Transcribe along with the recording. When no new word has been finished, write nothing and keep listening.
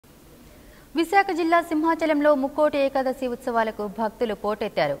విశాఖ జిల్లా సింహాచలంలో ముక్కోటి ఏకాదశి ఉత్సవాలకు భక్తులు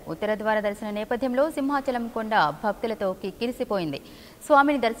పోటెత్తారు. ఉత్తర ద్వార దర్శన నేపథ్యంలో సింహాచలం కొండ భక్తులతో కిక్కిరిసిపోయింది.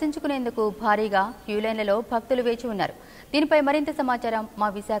 స్వామిని దర్శించుకునేందుకు భారీగా క్యూలైన్లలో భక్తులు వేచి ఉన్నారు. దీనిపై మరింత సమాచారం మా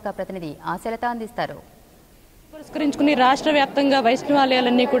విశాఖ ప్రతినిధి ఆశలత అందిస్తారు. పురస్కరించుకుని రాష్ట్ర వ్యాప్తంగా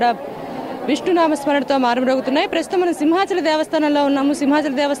వైష్ణవాలయాలన్నీ కూడా విష్ణునామస్మరణతో మారుమ్రోగుతున్నాయి. ప్రస్తుతం మనం సింహాచల దేవస్థానంలో ఉన్నాము.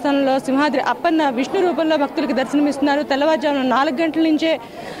 సింహాచల దేవస్థానంలో సింహాద్రి అప్పన్న విష్ణు రూపంలో భక్తులకు దర్శనమిస్తున్నారు. తెల్లవారుజామున 4 గంటల నుంచే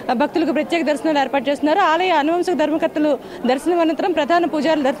భక్తులకు ప్రత్యేక దర్శనాలు ఏర్పాటు చేస్తున్నారు. ఆలయ అనువంశక ధర్మకర్తలు దర్శనం అనంతరం, ప్రధాన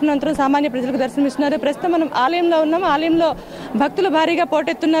పూజారుల దర్శనానంతరం సామాన్య ప్రజలకు దర్శనమిస్తున్నారు. ప్రస్తుతం మనం ఆలయంలో ఉన్నాము. ఆలయంలో భక్తులు భారీగా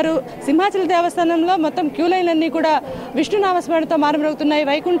పోటెత్తున్నారు. సింహాచల దేవస్థానంలో మొత్తం క్యూ లైన్లన్నీ కూడా విష్ణునామస్మరణతో మారుమ్రోగుతున్నాయి.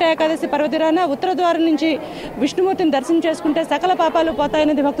 వైకుంఠ ఏకాదశి పర్వదినాన ఉత్తర ద్వారం నుంచి విష్ణుమూర్తిని దర్శనం చేసుకుంటే సకల పాపాలు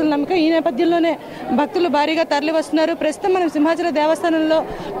పోతాయనేది భక్తుల నమ్మకం. ఈ నేపథ్యంలోనే భక్తులు భారీగా తరలి వస్తున్నారు. ప్రస్తుతం మనం సింహాచల దేవస్థానంలో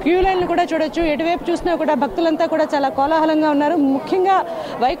క్యూ లైన్లు కూడా చూడొచ్చు. ఎటువైపు చూసినా కూడా భక్తులంతా కూడా చాలా కోలాహలంగా ఉన్నారు. ముఖ్యంగా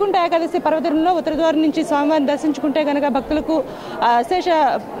వైకుంఠ ఏకాదశి పర్వదినంలో ఉత్తర ద్వారం నుంచి స్వామివారిని దర్శించుకుంటే కనుక భక్తులకు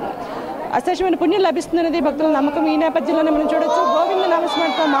అశేషమైన పుణ్యం లభిస్తుందనేది భక్తుల నమ్మకం. ఈ నేపథ్యంలోనే మనం చూడొచ్చు గోవింద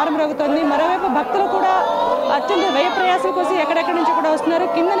నామస్మరణతో మారుమ్రోగుతోంది. మరోవైపు భక్తులు కూడా అత్యంత వ్యయ ప్రయాసాల కోసం ఎక్కడెక్కడి నుంచి కూడా వస్తున్నారు.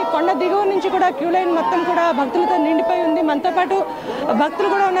 కిందని కొండ దిగువ నుంచి కూడా క్యూ లైన్ మొత్తం కూడా భక్తులతో నిండిపోయి ఉంది. మనతో పాటు భక్తులు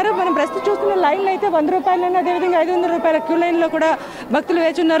కూడా ఉన్నారు. మనం ప్రస్తుతం చూస్తున్న లైన్లు అయితే 100 రూపాయలైనా, అదేవిధంగా 500 రూపాయల క్యూ లైన్ లో కూడా భక్తులు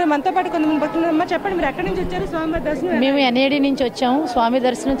వేచి ఉన్నారు. మనతో పాటు కొంతమంది భక్తులు అమ్మా, చెప్పండి, మీరు ఎక్కడి నుంచి వచ్చారు? స్వామివారి దర్శనం మేము ఎన్ఏడి నుంచి వచ్చాము. స్వామి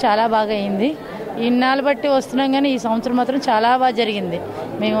దర్శనం చాలా బాగా అయింది. ఇన్నాళ్ళు బట్టి వస్తున్నాం కానీ ఈ సంవత్సరం మాత్రం చాలా బాగా జరిగింది.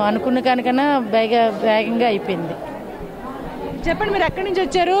 మేము అనుకున్న కానికన్నా వేగంగా అయిపోయింది. చెప్పండి, మీరు ఎక్కడి నుంచి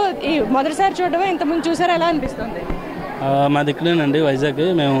వచ్చారు? ఈ మొదటిసారి చూడడం ఇంతకుముందు చూసారా? ఎలా అనిపిస్తుంది? మా దిక్కునేనండి, వైజాగ్.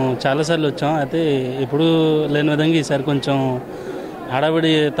 మేము చాలాసార్లు వచ్చాం. అయితే ఇప్పుడు లేని విధంగా ఈసారి కొంచెం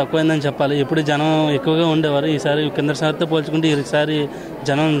హడావిడి తక్కువైందని చెప్పాలి. ఎప్పుడు జనం ఎక్కువగా ఉండేవారు. ఈసారి కిందసారితో పోల్చుకుంటే ఈసారి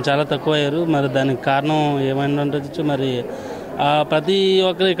జనం చాలా తక్కువ అయ్యారు. మరి దానికి కారణం ఏమైనా ఉండొచ్చు. మరి ప్రతి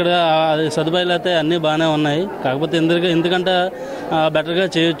ఒక్కరు ఇక్కడ సదుపాయాలు అయితే అన్నీ బాగానే ఉన్నాయి. కాకపోతే ఎందుకంటే బెటర్గా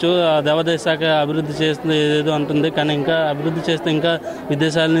చేయొచ్చు. దేవాదాయ శాఖ అభివృద్ధి చేస్తుంది ఏదేదో అంటుంది. కానీ ఇంకా అభివృద్ధి చేస్తే ఇంకా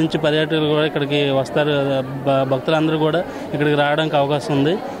విదేశాల నుంచి పర్యాటకులు కూడా ఇక్కడికి వస్తారు. భక్తులందరూ కూడా ఇక్కడికి రావడానికి అవకాశం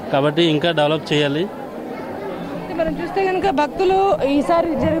ఉంది. కాబట్టి ఇంకా డెవలప్ చేయాలి. మనం చూస్తే కనుక భక్తులు ఈసారి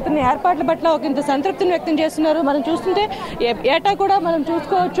జరుగుతున్న ఏర్పాట్ల పట్ల ఒకంత సంతృప్తిని వ్యక్తం చేస్తున్నారు. మనం చూస్తుంటే ఏటా కూడా మనం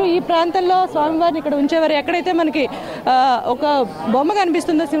చూసుకోవచ్చు ఈ ప్రాంతంలో స్వామివారిని ఇక్కడ ఉంచేవారు. ఎక్కడైతే మనకి ఒక బొమ్మ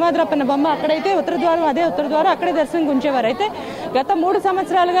కనిపిస్తుందో సింహాద్రప్పన్న బొమ్మ, అక్కడైతే ఉత్తర ద్వారం అక్కడే దర్శనంకి ఉంచేవారు. అయితే గత 3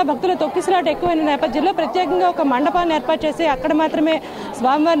 సంవత్సరాలుగా భక్తుల తొక్కిసలాట ఎక్కువైన నేపథ్యంలో ప్రత్యేకంగా ఒక మండపాన్ని ఏర్పాటు చేసి అక్కడ మాత్రమే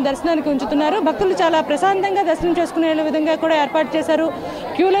స్వామివారిని దర్శనానికి ఉంచుతున్నారు. భక్తులు చాలా ప్రశాంతంగా దర్శనం చేసుకునే విధంగా కూడా ఏర్పాటు చేశారు.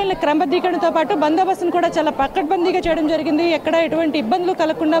 క్యూ లైన్ల క్రమబద్ధీకరణతో పాటు బందోబస్తును కూడా చాలా పక్కడ్బందీగా చేయడం జరిగింది. ఎక్కడ ఎటువంటి ఇబ్బందులు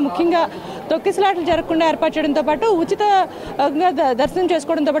కలగకుండా, ముఖ్యంగా తొక్కిసలాటలు జరగకుండా ఏర్పాటు చేయడంతో పాటు ఉచితంగా దర్శనం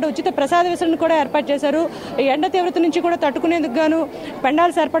చేసుకోవడంతో పాటు ఉచిత ప్రసాద వితరణ కూడా ఏర్పాటు చేశారు. ఎండ తీవ్రత నుంచి కూడా తట్టుకునేందుకు గాను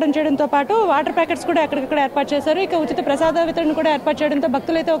పెండాల్స్ ఏర్పాటు చేయడంతో పాటు వాటర్ ప్యాకెట్స్ కూడా ఎక్కడికక్కడ ఏర్పాటు చేశారు. ఇక ఉచిత ప్రసాద వితరణ కూడా ఏర్పాటు చేయడంతో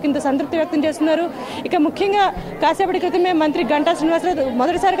భక్తులైతే ఒకంత సంతృప్తి వ్యక్తం చేస్తున్నారు. ఇక ముఖ్యంగా కాసేపటి క్రితమే మంత్రి గంటా శ్రీనివాసరావు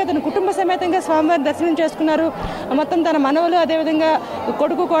మొదటిసారిగా తన కుటుంబ సమేతంగా స్వామివారి దర్శనం చేసుకున్నారు. మొత్తం తన మనవలు, అదేవిధంగా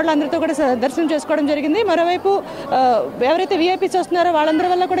కొడుకు కోడలు అందరితో కూడా దర్శనం చేసుకోవడం జరిగింది. మరోవైపు ఎవరైతే వీఐపీస్ వస్తున్నారో వాళ్ళందరి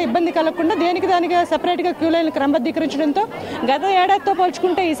వల్ల కూడా ఇబ్బంది కలగకుండా దానిగా సపరేట్గా క్యూ లైన్లు క్రమబద్ధీకరించడంతో గత ఏడాదితో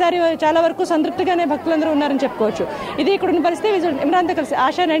పోల్చుకుంటే ఈసారి చాలా వరకు సంతృప్తిగానే భక్తులందరూ ఉన్నారని చెప్పుకోవచ్చు. ఇది ఇక్కడున్న పరిస్థితి. ఇమ్రాన్తో కలిసి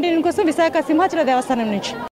ఆశా 99 కోసం విశాఖ సింహాచల దేవస్థానం నుంచి.